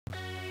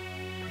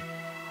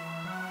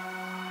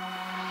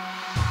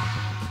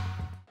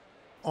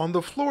On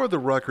the floor of the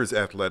Rutgers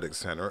Athletic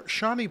Center,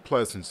 Shawnee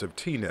Pleasance of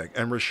Teaneck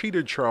and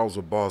Rashida Charles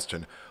of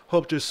Boston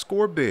hope to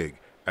score big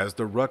as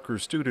the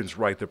Rutgers students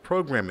write the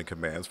programming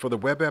commands for the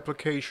web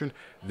application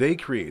they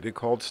created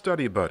called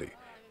Study Buddy.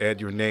 Add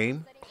your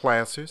name,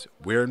 classes,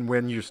 where and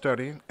when you're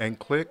studying, and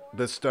click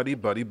the Study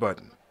Buddy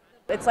button.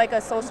 It's like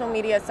a social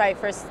media site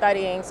for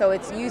studying, so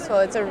it's useful,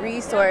 it's a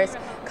resource.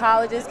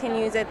 Colleges can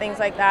use it, things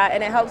like that,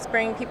 and it helps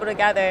bring people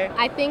together.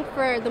 I think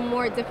for the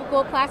more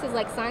difficult classes,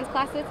 like science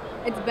classes,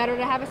 it's better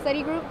to have a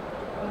study group,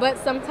 but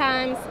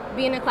sometimes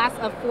being a class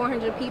of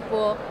 400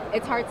 people,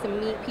 it's hard to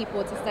meet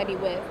people to study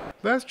with.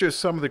 That's just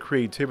some of the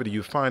creativity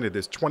you find at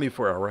this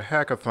 24-hour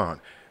hackathon.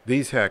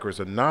 These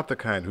hackers are not the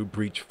kind who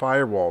breach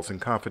firewalls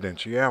and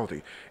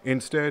confidentiality.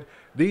 Instead,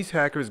 these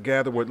hackers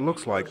gather what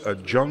looks like a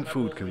junk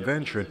food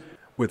convention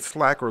with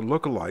slacker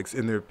lookalikes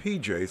in their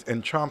PJs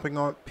and chomping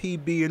on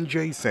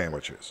PB&J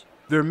sandwiches.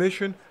 Their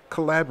mission?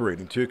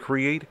 Collaborating to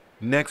create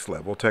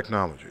next-level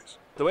technologies.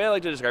 The way I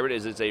like to describe it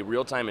is it's a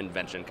real-time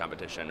invention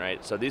competition,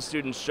 right? So these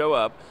students show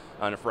up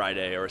on a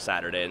Friday or a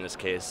Saturday in this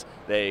case.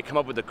 They come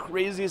up with the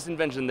craziest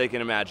invention they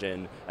can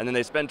imagine, and then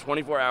they spend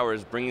 24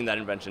 hours bringing that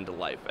invention to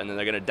life. And then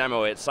they're going to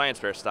demo it science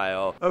fair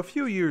style. A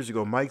few years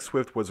ago, Mike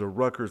Swift was a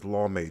Rutgers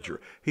law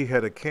major. He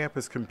had a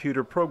campus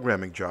computer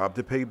programming job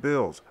to pay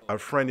bills. A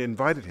friend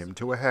invited him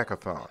to a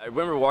hackathon. I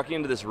remember walking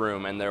into this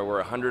room, and there were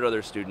 100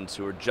 other students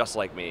who were just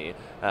like me.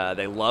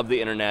 They loved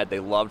the internet, they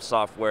loved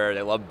software,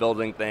 they loved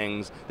building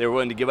things. They were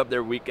willing to give up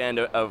their weekend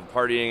of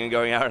partying and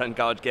going out on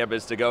college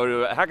campus to go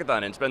to a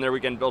hackathon and spend their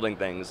weekend building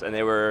things. And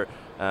they were,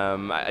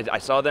 I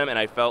saw them and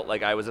I felt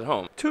like I was at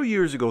home. 2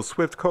 years ago,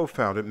 Swift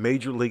co-founded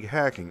Major League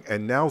Hacking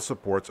and now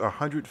supports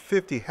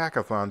 150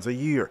 hackathons a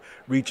year,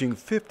 reaching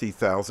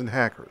 50,000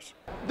 hackers.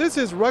 This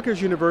is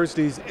Rutgers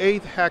University's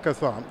 8th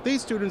hackathon.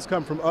 These students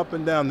come from up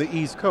and down the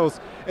East Coast,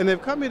 and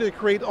they've come here to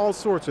create all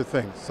sorts of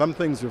things. Some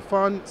things are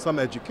fun, some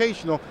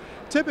educational.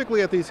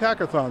 Typically at these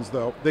hackathons,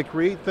 though, they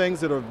create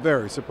things that are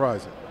very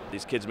surprising.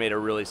 These kids made a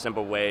really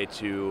simple way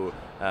to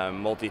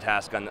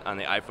multitask on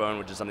the iPhone,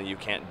 which is something you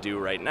can't do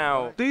right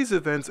now. These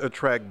events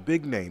attract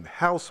big-name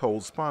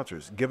household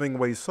sponsors, giving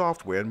away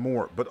software and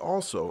more, but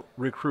also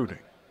recruiting.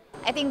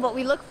 I think what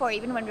we look for,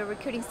 even when we're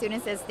recruiting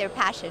students, is their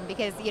passion,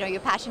 because your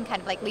passion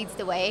kind of like leads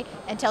the way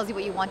and tells you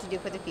what you want to do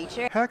for the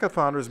future.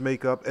 Hackathoners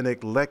make up an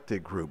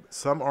eclectic group.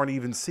 Some aren't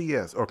even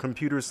CS or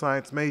computer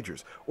science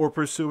majors or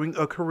pursuing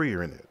a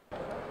career in it.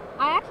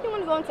 I actually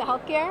want to go into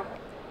healthcare.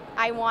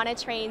 I want to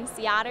train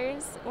sea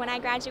otters when I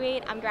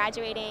graduate. I'm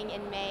graduating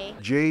in May.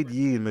 Jade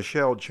Yee and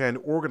Michelle Chen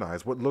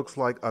organized what looks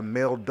like a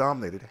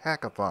male-dominated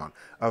hackathon,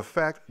 a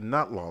fact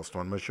not lost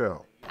on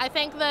Michelle. I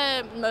think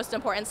the most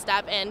important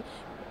step in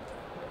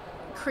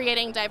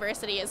creating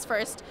diversity is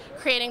first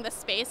creating the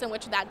space in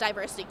which that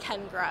diversity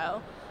can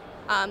grow.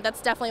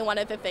 That's definitely one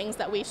of the things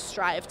that we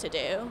strive to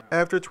do.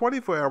 After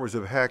 24 hours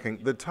of hacking,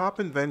 the top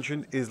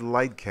invention is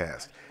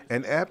Lightcast,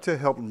 an app to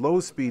help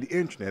low-speed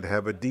internet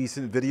have a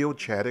decent video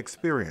chat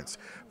experience.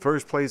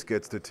 First place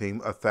gets the team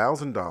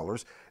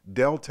 $1,000,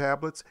 Dell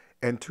tablets,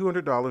 and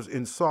 $200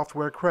 in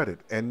software credit,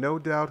 and no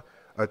doubt,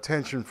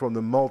 attention from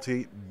the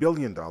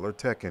multi-billion-dollar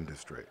tech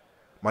industry.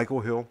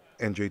 Michael Hill,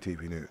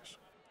 NJTV News.